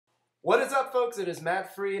What is up, folks? It is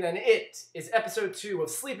Matt Freed, and it is episode 2 of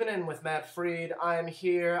Sleeping In with Matt Freed. I am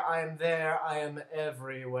here, I am there, I am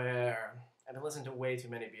everywhere. And I listened to way too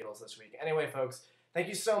many Beatles this week. Anyway, folks, thank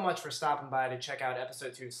you so much for stopping by to check out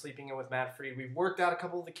episode 2 of Sleeping In with Matt Freed. We've worked out a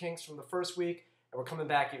couple of the kinks from the first week, and we're coming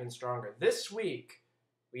back even stronger. This week,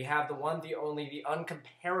 we have the one, the only, the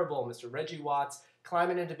uncomparable Mr. Reggie Watts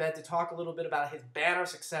climbing into bed to talk a little bit about his banner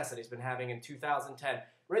success that he's been having in 2010.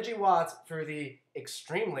 Reggie Watts, for the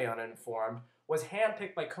extremely uninformed, was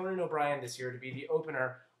handpicked by Conan O'Brien this year to be the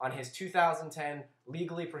opener on his 2010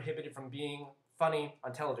 Legally Prohibited from Being Funny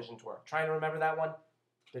on Television tour. Trying to remember that one?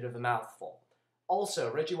 Bit of a mouthful. Also,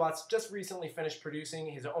 Reggie Watts just recently finished producing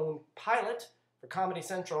his own pilot for Comedy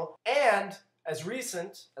Central, and as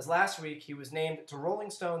recent as last week, he was named to Rolling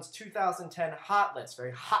Stone's 2010 Hot List.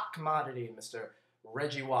 Very hot commodity, Mr.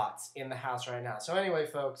 Reggie Watts, in the house right now. So anyway,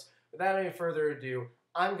 folks, without any further ado,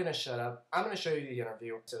 I'm going to shut up. I'm going to show you the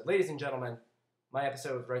interview. So, ladies and gentlemen, my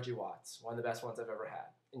episode with Reggie Watts, one of the best ones I've ever had.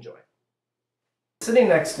 Enjoy. Sitting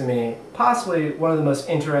next to me, possibly one of the most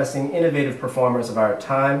interesting, innovative performers of our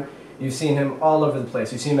time. You've seen him all over the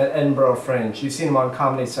place. You've seen him at Edinburgh Fringe. You've seen him on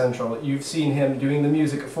Comedy Central. You've seen him doing the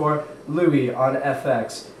music for Louis on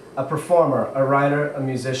FX. A performer, a writer, a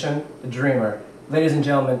musician, a dreamer. Ladies and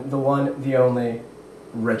gentlemen, the one, the only,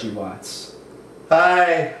 Reggie Watts.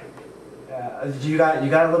 Hi. You got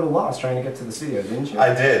a little lost trying to get to the studio, didn't you?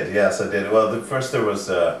 I did, yes, I did. Well, first there was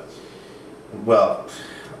there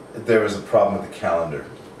was a problem with the calendar.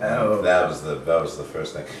 And that was the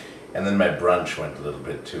first thing. And then my brunch went a little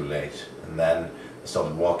bit too late, and then I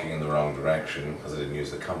started walking in the wrong direction because I didn't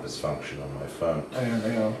use the compass function on my phone. I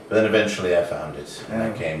know. But then eventually I found it, and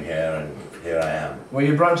I came here, and here I am. Were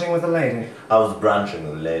you brunching with a lady? I was brunching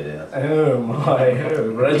with a lady. Oh my,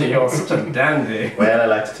 Reggie, you're such a dandy. Well, I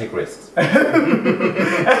like to take risks. We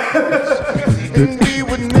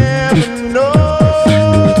would never know.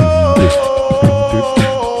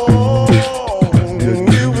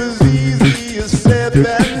 It was easier said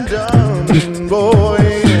than done, boy.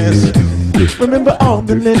 Yes. Remember all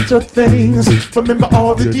the little things. Remember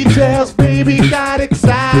all the details. Baby got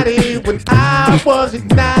excited when I was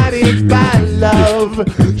ignited by love.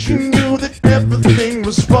 She knew that everything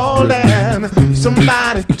was falling.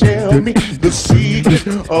 Somebody tell me the secret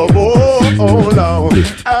of all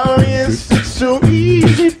love. Oh yes, it's so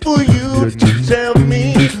easy for you to tell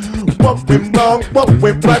me what went wrong, what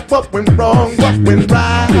went right, what went wrong, what went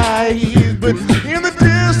right. But in the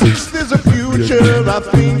distance there's a future I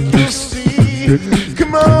think you'll see.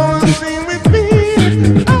 Come on, sing with me.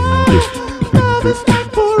 Oh, love is like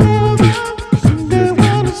forever. Someday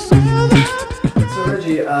wanna say that. So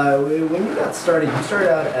Reggie, when you got started, you started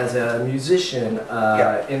out as a musician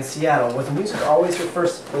in Seattle. Was music always your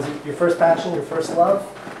first? Was it your first passion, your first love?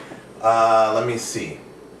 Let me see.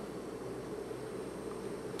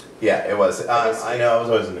 Yeah, it was. I know, I was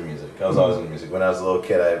always into music. When I was a little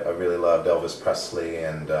kid, I really loved Elvis Presley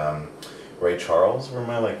and Ray Charles were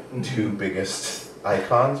my two biggest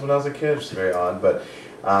icons when I was a kid, which is very odd. But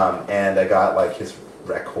and I got his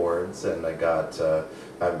records, and I got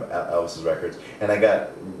Elvis's records, and I got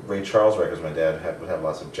Ray Charles records. My dad would have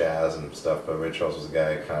lots of jazz and stuff, but Ray Charles was the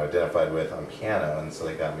guy I kind of identified with on piano, and so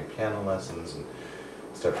they got me piano lessons and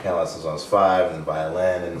started piano lessons when I was 5, and then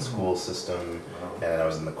violin in the school system, and I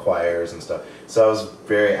was in the choirs and stuff. So I was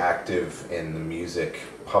very active in the music,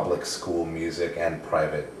 public school music, and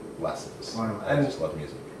private lessons. Wow. I just love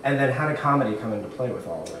music. And then how did comedy come into play with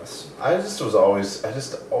all of this? I just always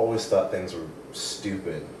thought things were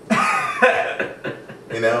stupid.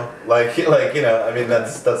 You know, I mean,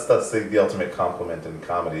 that's the ultimate compliment in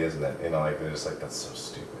comedy, isn't it? You know, they're just that's so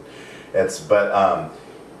stupid.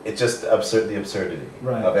 It's just the absurdity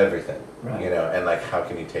of everything. Right. You know, and how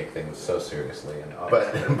can you take things so seriously? And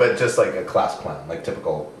but just like a class clown,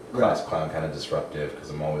 typical class clown, kind of disruptive, because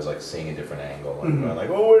I'm always seeing a different angle, and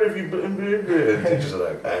I'm oh, what have you been doing? And teachers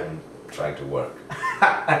are I'm trying to work.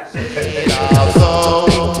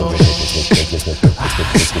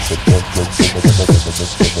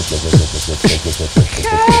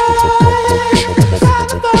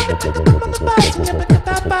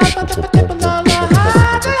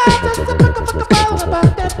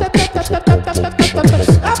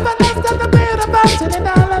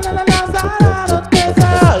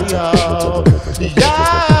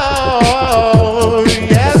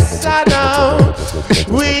 Yes, I know.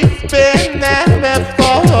 We've been there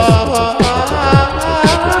before.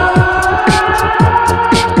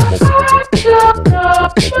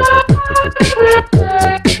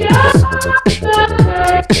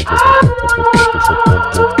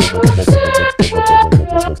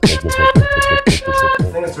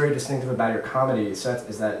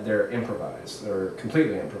 that they're improvised. They're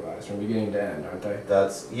completely improvised from beginning to end, aren't they?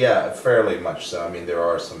 Yeah, fairly much so. I mean, there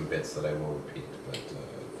are some bits that I will repeat, but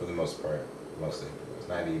for the most part, mostly improvised.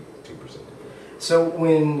 92%. So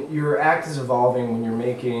when your act is evolving, when you're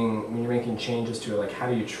making changes to it, like how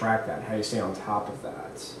do you track that? How do you stay on top of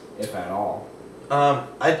that, if at all?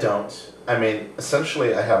 I don't. I mean,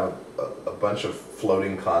 essentially, I have a bunch of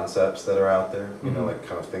floating concepts that are out there, you know, like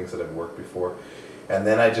kind of things that have worked before. And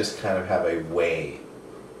then I just kind of have a way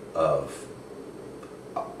of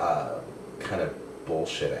kind of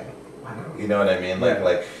bullshitting. Wow. You know what I mean? Yeah.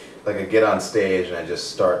 Like I get on stage and I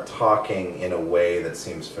just start talking in a way that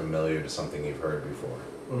seems familiar to something you've heard before.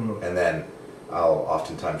 And then I'll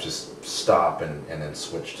oftentimes just stop and then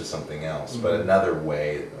switch to something else, but another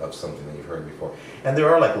way of something that you've heard before. And there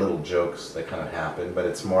are like little jokes that kind of happen, but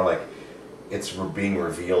it's more like it's being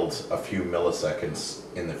revealed a few milliseconds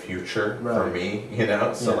in the future for me, you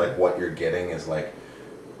know? So like what you're getting is like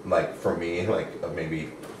for me, like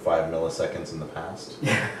maybe 5 milliseconds in the past. You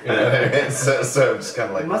know what I mean? So it's kind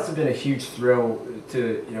of like... It must have been a huge thrill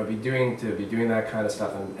to be doing that kind of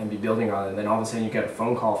stuff and be building on it, and then all of a sudden you get a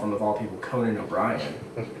phone call from, of all people, Conan O'Brien.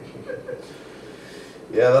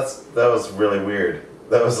 Yeah, that was really weird.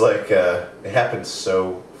 That was like, it happened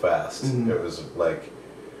so fast. It was like,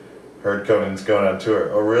 heard Conan's going on tour.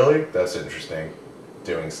 Oh really? That's interesting.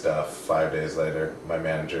 Doing stuff. 5 days later, my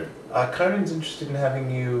manager, Conan's interested in having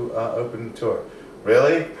you open the tour.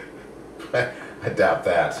 Really? I doubt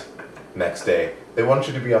that. Next day, they want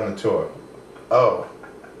you to be on the tour. Oh.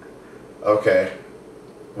 Okay.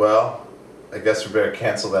 Well, I guess we better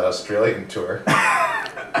cancel that Australian tour.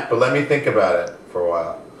 But let me think about it for a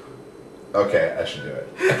while. Okay, I should do it.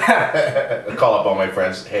 I call up all my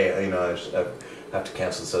friends. Hey, you know, I have to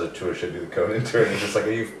cancel this other tour. Should I do the Conan tour? And it's just like,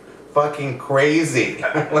 are you fucking crazy?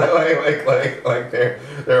 like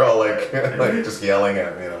they're all like just yelling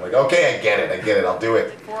at me, and I'm like, okay, I get it, I'll do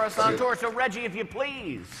it. For us on tour, so Reggie, if you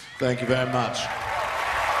please. Thank you very much.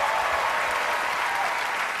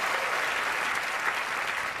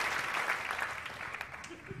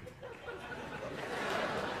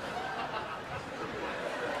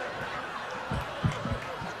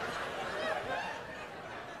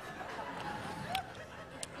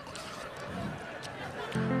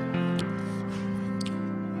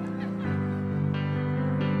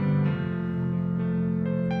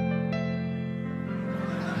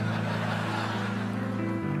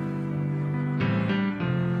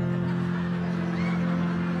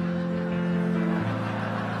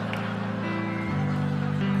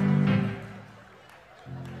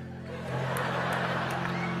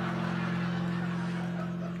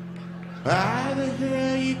 Why the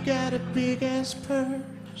hell you got a big ass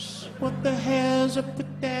purse? What the hell's up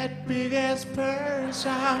with that big ass purse?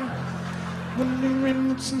 I'm wondering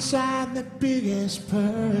what's inside that big ass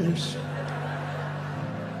purse.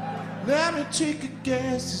 Let me take a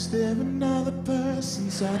guess, is there another purse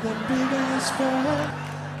inside that big ass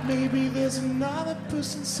purse? Maybe there's another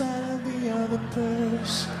purse inside of the other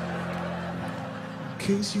purse. In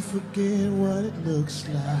case you forget what it looks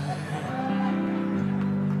like.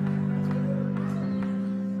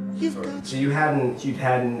 So you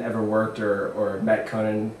hadn't ever worked or met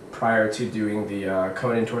Conan prior to doing the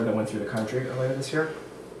Conan tour that went through the country earlier this year?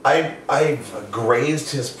 I've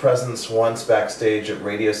grazed his presence once backstage at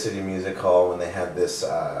Radio City Music Hall when they had this,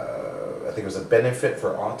 I think it was a benefit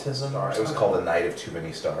for autism. It was called The Night of Too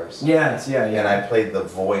Many Stars. Yes, yeah. And I played the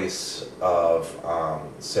voice of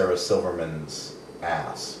Sarah Silverman's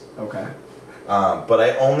ass. Okay. But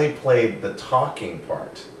I only played the talking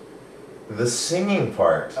part. The singing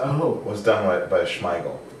part was done by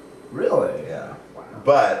Schmeigel. Really? Yeah. Wow.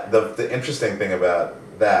 But the interesting thing about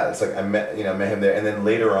that, it's like I met him there, and then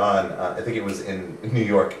later on, I think it was in New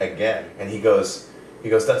York again, and he goes,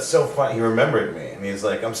 that's so funny. He remembered me, and he's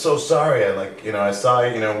like, I'm so sorry. I saw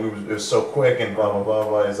you. It was so quick and blah blah blah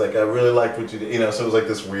blah. He's like, I really liked what you did. So it was like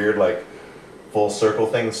this weird like full circle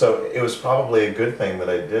thing. So it was probably a good thing that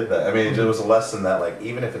I did that. I mean, it was a lesson that like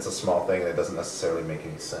even if it's a small thing and it doesn't necessarily make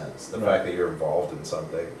any sense, the fact that you're involved in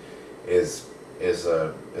something is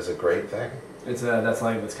a great thing. It's kind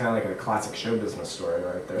of like a classic show business story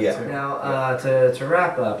right there. Yeah. Too. Now to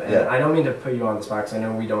wrap up, and I don't mean to put you on the spot because I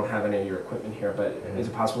know we don't have any of your equipment here, but is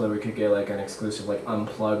it possible that we could get like an exclusive like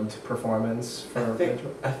unplugged performance for?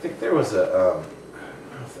 I think there was a.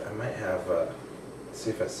 I might have. Let's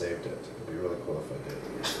see if I saved it. It'd be really cool if I did.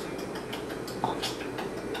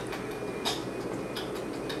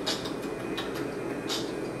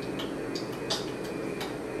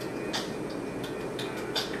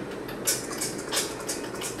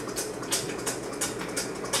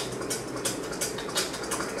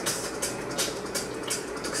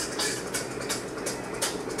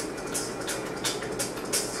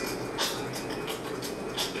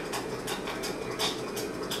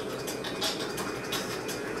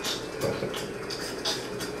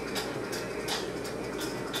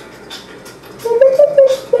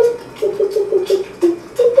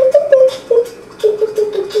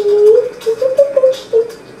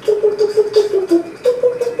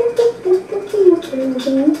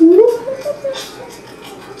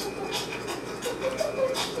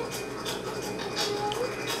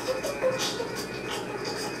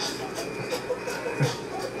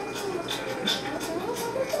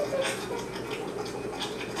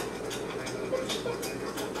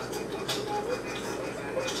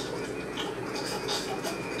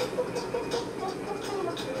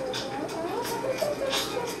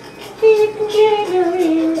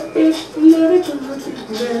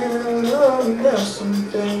 There's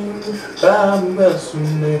something I'm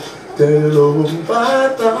messing that old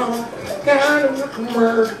python. Gotta look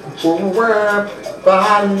work for a while.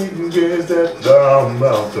 Body can get that down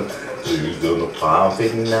mountain. She's gonna pop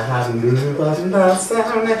it and I knew but not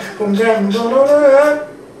sound from getting on.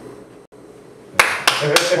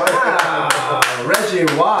 Wow, Reggie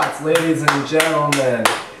Watts, ladies and gentlemen.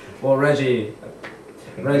 Well, Reggie,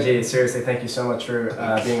 seriously, thank you so much for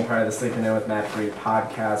being a part of the Sleeping In with Matt Freed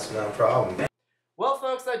podcast. No problem. Well,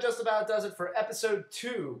 folks, that just about does it for episode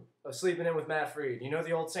 2 of Sleeping In with Matt Freed. You know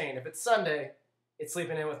the old saying, if it's Sunday, it's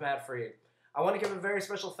Sleeping In with Matt Freed. I want to give a very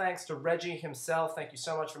special thanks to Reggie himself. Thank you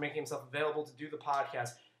so much for making himself available to do the podcast.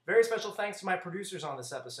 Very special thanks to my producers on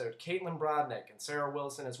this episode, Caitlin Brodnick and Sarah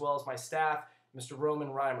Wilson, as well as my staff, Mr. Roman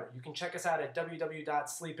Reimer. You can check us out at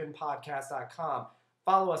www.sleepinpodcast.com.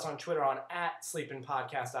 Follow us on Twitter on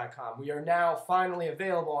 @sleepinpodcast.com. We are now finally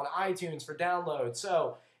available on iTunes for download.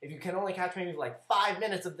 So if you can only catch maybe like 5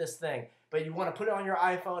 minutes of this thing, but you want to put it on your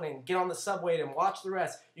iPhone and get on the subway and watch the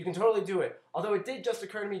rest, you can totally do it. Although it did just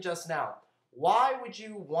occur to me just now. Why would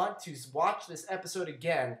you want to watch this episode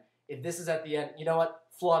again if this is at the end? You know what?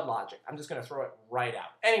 Flawed logic. I'm just going to throw it right out.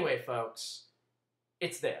 Anyway, folks,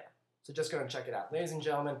 it's there. So just go and check it out. Ladies and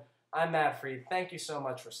gentlemen, I'm Matt Freed. Thank you so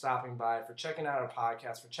much for stopping by, for checking out our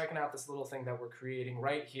podcast, for checking out this little thing that we're creating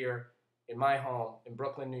right here in my home in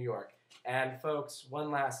Brooklyn, New York. And folks,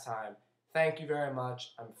 one last time, thank you very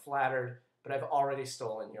much. I'm flattered, but I've already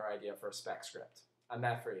stolen your idea for a spec script. I'm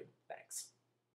Matt Freed. Thanks.